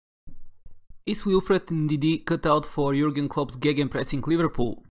Is Wilfred Ndidi cut out for Jurgen Klopp's gegenpressing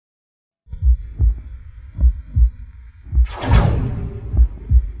Liverpool?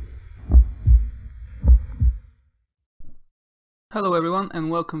 Hello everyone and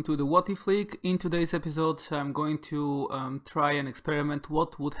welcome to the What If League. In today's episode I'm going to try and experiment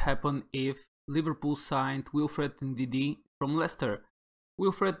what would happen if Liverpool signed Wilfred Ndidi from Leicester.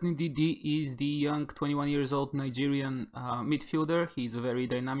 Wilfred Ndidi is the young 21 years old Nigerian midfielder. He's a very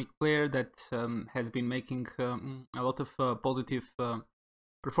dynamic player that has been making a lot of positive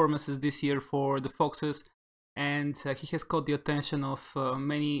performances this year for the Foxes, and he has caught the attention of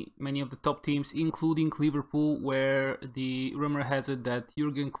many of the top teams, including Liverpool, where the rumor has it that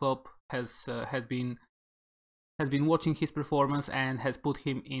Jurgen Klopp has been watching his performance and has put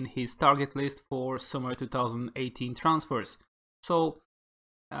him in his target list for summer 2018 transfers. So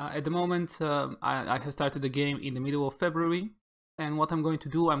at the moment I have started the game in the middle of February, and what I'm going to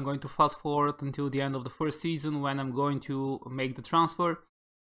do, I'm going to fast forward until the end of the first season when I'm going to make the transfer.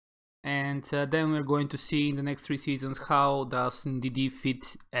 And then we're going to see in the next 3 seasons how does Ndidi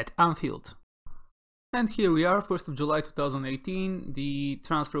fit at Anfield. And here we are, 1st of July 2018. The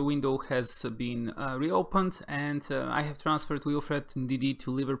transfer window has been reopened, and I have transferred Wilfred Ndidi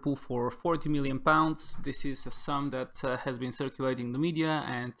to Liverpool for £40 million. This is a sum that has been circulating in the media,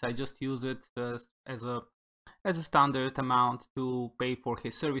 and I just use it as a standard amount to pay for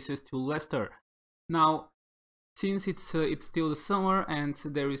his services to Leicester. Now, since it's still the summer and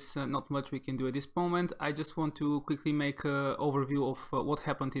there is not much we can do at this moment, I just want to quickly make an overview of what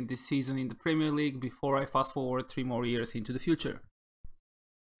happened in this season in the Premier League before I fast forward 3 more years into the future.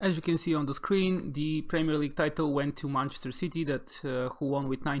 As you can see on the screen, the Premier League title went to Manchester City, who won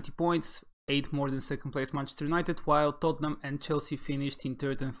with 90 points, 8 more than second place Manchester United, while Tottenham and Chelsea finished in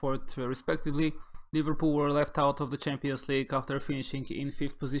 3rd and 4th respectively. Liverpool were left out of the Champions League after finishing in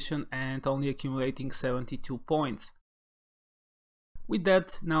 5th position and only accumulating 72 points. With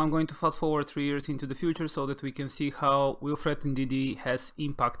that, now I'm going to fast forward 3 years into the future so that we can see how Wilfred Ndidi has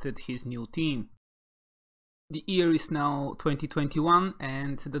impacted his new team. The year is now 2021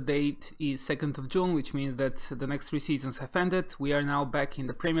 and the date is 2nd of June, which means that the next 3 seasons have ended. We are now back in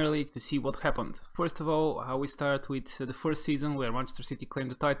the Premier League to see what happened. First of all, we start with the first season where Manchester City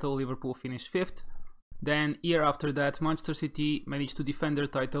claimed the title, Liverpool finished 5th. Then, year after that, Manchester City managed to defend their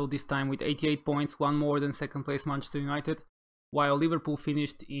title, this time with 88 points, 1 more than second place Manchester United, while Liverpool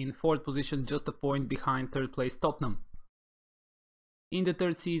finished in 4th position, just a point behind 3rd place Tottenham. In the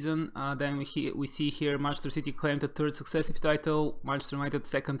 3rd season, then we see here Manchester City claimed a 3rd successive title, Manchester United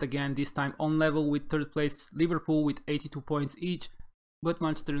 2nd again, this time on level with 3rd place Liverpool with 82 points each, but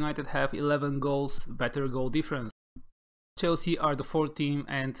Manchester United have 11 goals, better goal difference. Chelsea are the 4th team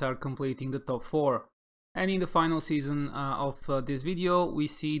and are completing the top 4. And in the final season of this video, we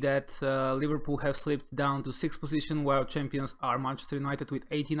see that Liverpool have slipped down to 6th position, while champions are Manchester United with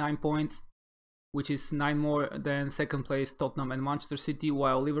 89 points, which is 9 more than second place Tottenham and Manchester City,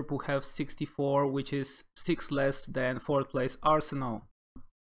 while Liverpool have 64, which is 6 less than 4th place Arsenal.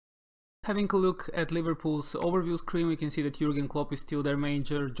 Having a look at Liverpool's overview screen, we can see that Jurgen Klopp is still their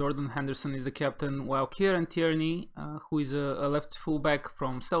manager, Jordan Henderson is the captain, while Kieran Tierney, who is a left fullback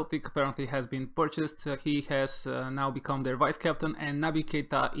from Celtic, apparently has been purchased. He has now become their vice captain, and Naby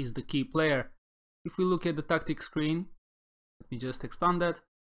Keita is the key player. If we look at the tactics screen, let me just expand that,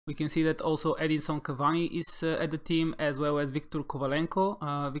 we can see that also Edinson Cavani is at the team, as well as Viktor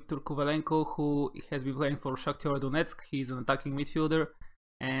Kovalenko. Viktor Kovalenko, who has been playing for Shakhtar Donetsk, he's an attacking midfielder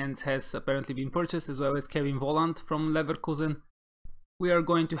and has apparently been purchased, as well as Kevin Volland from Leverkusen. We are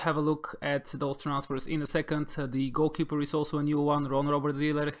going to have a look at those transfers in a second. The goalkeeper is also a new one, Ron Robert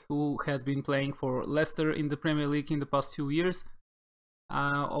Zieler, who has been playing for Leicester in the Premier League in the past few years.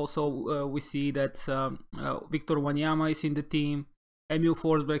 Also, we see that Victor Wanyama is in the team, Emil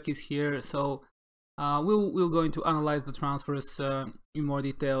Forsberg is here, so we're going to analyze the transfers in more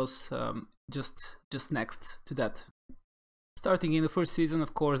details just next to that. Starting in the first season,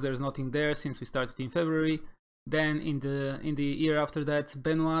 of course, there's nothing there since we started in February. Then in the year after that,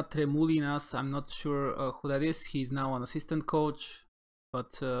 Benoit Tremoulinas, I'm not sure who that is. He's now an assistant coach,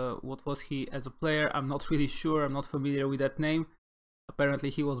 but what was he as a player? I'm not really sure. I'm not familiar with that name. Apparently,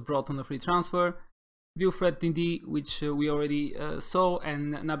 he was brought on a free transfer. Wilfred Ndidi, which we already saw,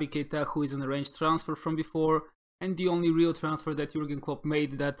 and Naby Keita, who is an arranged transfer from before. And the only real transfer that Jurgen Klopp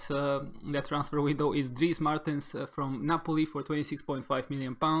made that transfer window is Dries Martens from Napoli for £26.5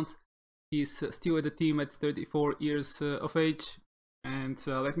 million. He's still at the team at 34 years of age. And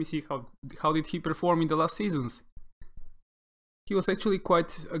let me see how did he perform in the last seasons. He was actually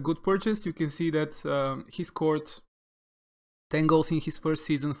quite a good purchase. You can see that he scored 10 goals in his first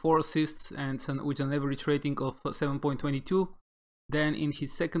season, 4 assists, and with an average rating of 7.22. Then in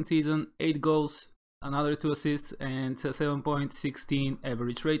his second season, 8 goals, another 2 assists, and 7.16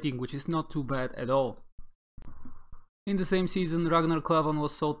 average rating, which is not too bad at all. In the same season, Ragnar Klavan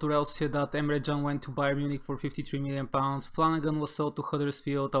was sold to Real Sociedad, Emre Can went to Bayern Munich for £53 million, Flanagan was sold to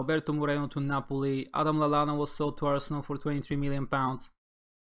Huddersfield, Alberto Moreno to Napoli, Adam Lallana was sold to Arsenal for £23 million,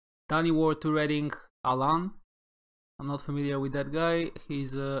 Danny Ward to Reading, Alan, I'm not familiar with that guy,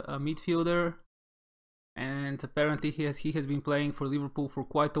 he's a midfielder, and apparently he has been playing for Liverpool for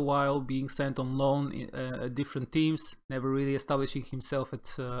quite a while, being sent on loan at different teams, never really establishing himself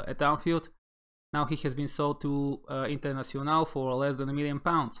at Anfield. Now he has been sold to Internacional for less than £1 million.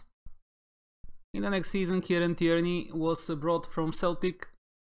 In the next season, Kieran Tierney was brought from Celtic,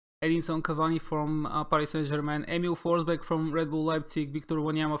 Edinson Cavani from Paris Saint-Germain, Emil Forsberg from Red Bull Leipzig, Victor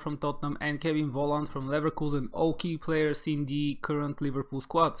Wanyama from Tottenham, and Kevin Volland from Leverkusen, all key players in the current Liverpool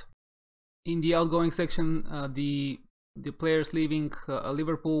squad. In the outgoing section, the players leaving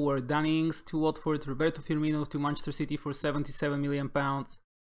Liverpool were Danny Ings to Watford, Roberto Firmino to Manchester City for £77 million,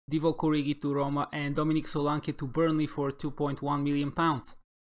 Divock Origi to Roma, and Dominic Solanke to Burnley for £2.1 million.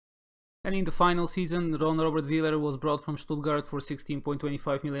 And in the final season, Robert Zieler was brought from Stuttgart for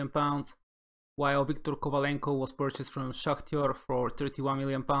 £16.25 million, while Viktor Kovalenko was purchased from Shakhtar for £31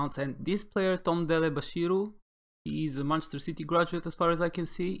 million. And this player, Tom Dele Bashiru, he is a Manchester City graduate as far as I can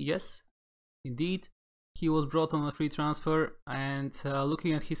see. Yes, indeed. He was brought on a free transfer, and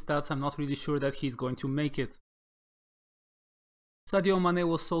looking at his stats, I'm not really sure that he's going to make it. Sadio Mane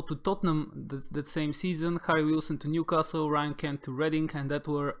was sold to Tottenham that same season, Harry Wilson to Newcastle, Ryan Kent to Reading, and that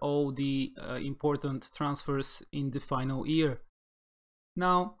were all the important transfers in the final year.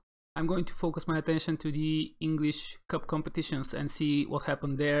 Now I'm going to focus my attention to the English Cup competitions and see what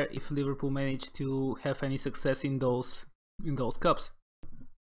happened there, if Liverpool managed to have any success in those cups.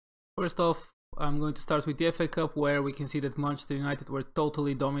 First off, I'm going to start with the FA Cup, where we can see that Manchester United were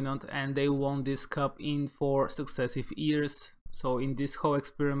totally dominant and they won this cup in 4 successive years. So in this whole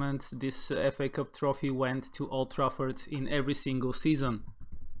experiment, this FA Cup trophy went to Old Trafford in every single season.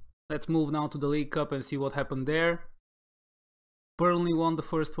 Let's move now to the League Cup and see what happened there. Burnley won the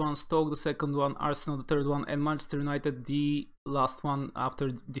first one, Stoke the second one, Arsenal the third one, and Manchester United the last one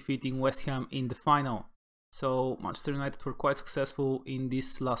after defeating West Ham in the final. So Manchester United were quite successful in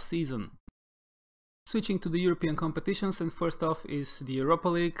this last season. Switching to the European competitions, and first off is the Europa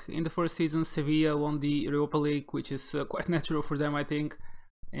League. In the first season, Sevilla won the Europa League, which is quite natural for them, I think.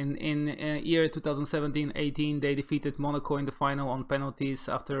 In year 2017-18, they defeated Monaco in the final on penalties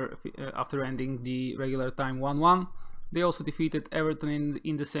after ending the regular time 1-1. They also defeated Everton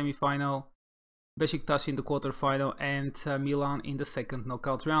in the semi-final, Besiktas in the quarter-final, and Milan in the second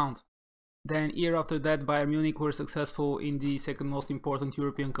knockout round. Then year after that, Bayern Munich were successful in the second most important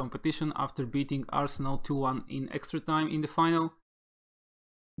European competition after beating Arsenal 2-1 in extra time in the final.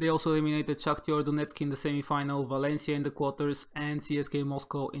 They also eliminated Shakhtar Donetsk in the semi-final, Valencia in the quarters, and CSKA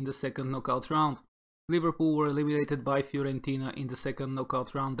Moscow in the second knockout round. Liverpool were eliminated by Fiorentina in the second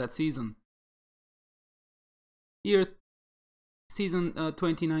knockout round that season. Season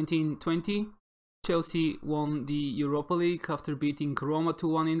 2019-20, Chelsea won the Europa League after beating Roma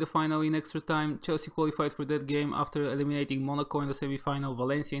 2-1 in the final in extra time. Chelsea qualified for that game after eliminating Monaco in the semi-final,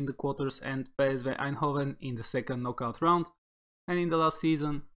 Valencia in the quarters, and PSV Eindhoven in the second knockout round. And in the last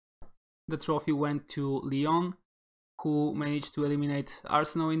season, the trophy went to Lyon, who managed to eliminate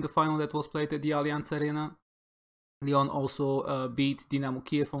Arsenal in the final that was played at the Allianz Arena. Lyon also beat Dynamo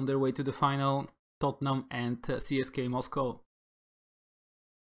Kiev on their way to the final, Tottenham, and CSKA Moscow.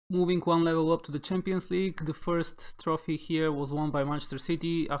 Moving one level up to the Champions League, the first trophy here was won by Manchester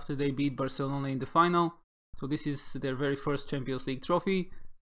City after they beat Barcelona in the final. So this is their very first Champions League trophy.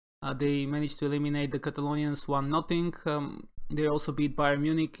 They managed to eliminate the Catalonians 1-0. They also beat Bayern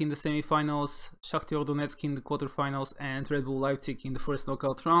Munich in the semi-finals, Shakhtar Donetsk in the quarterfinals, and Red Bull Leipzig in the first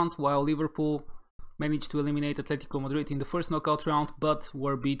knockout round, while Liverpool managed to eliminate Atletico Madrid in the first knockout round, but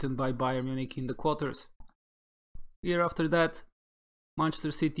were beaten by Bayern Munich in the quarters. Year after that,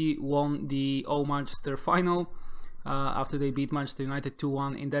 Manchester City won the All-Manchester final after they beat Manchester United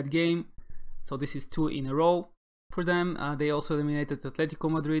 2-1 in that game. So this is 2 in a row for them. They also eliminated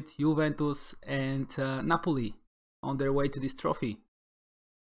Atletico Madrid, Juventus, and Napoli on their way to this trophy.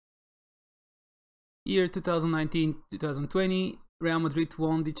 Year 2019-2020, Real Madrid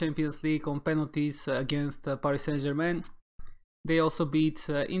won the Champions League on penalties against Paris Saint-Germain. They also beat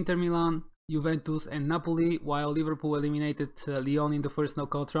Inter Milan, Juventus, and Napoli, while Liverpool eliminated Lyon in the first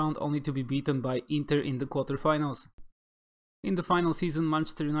knockout round, only to be beaten by Inter in the quarterfinals. In the final season,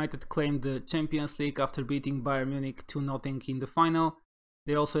 Manchester United claimed the Champions League after beating Bayern Munich 2-0 in the final.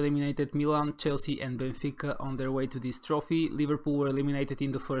 They also eliminated Milan, Chelsea and Benfica on their way to this trophy. Liverpool were eliminated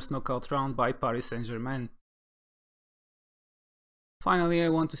in the first knockout round by Paris Saint-Germain. Finally, I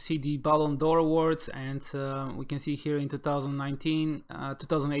want to see the Ballon d'Or awards, and we can see here in 2018,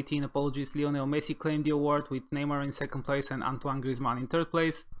 Lionel Messi claimed the award with Neymar in second place and Antoine Griezmann in third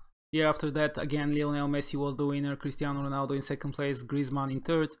place. Year after that, again, Lionel Messi was the winner, Cristiano Ronaldo in second place, Griezmann in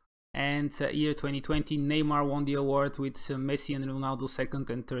third. And year 2020, Neymar won the award with Messi and Ronaldo second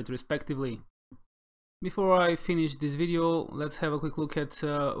and third respectively. Before I finish this video, let's have a quick look at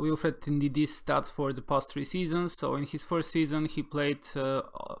Wilfred Ndidi's stats for the past 3 seasons. So in his first season he played a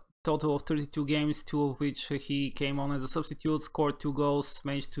total of 32 games, 2 of which he came on as a substitute, scored 2 goals,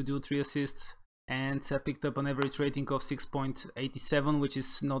 managed to do 3 assists and picked up an average rating of 6.87, which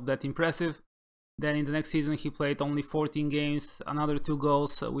is not that impressive. Then in the next season he played only 14 games, another 2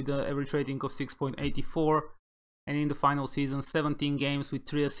 goals with an average rating of 6.84, and in the final season 17 games with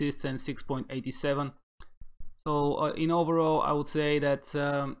 3 assists and 6.87. So in overall, I would say that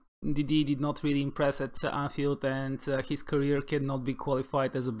Ndidi did not really impress at Anfield, and his career cannot be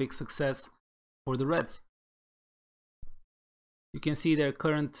qualified as a big success for the Reds. You can see their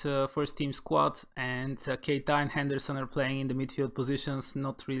current first team squad, and Keita and Henderson are playing in the midfield positions.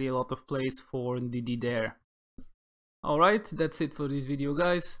 Not really a lot of place for Ndidi there. Alright, that's it for this video,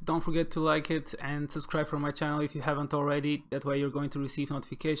 guys. Don't forget to like it and subscribe for my channel if you haven't already. That way you're going to receive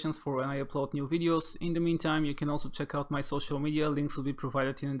notifications for when I upload new videos. In the meantime, you can also check out my social media. Links will be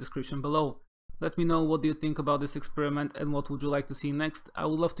provided in the description below. Let me know what do you think about this experiment and what would you like to see next. I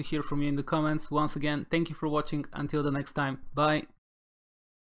would love to hear from you in the comments. Once again, thank you for watching. Until the next time, bye.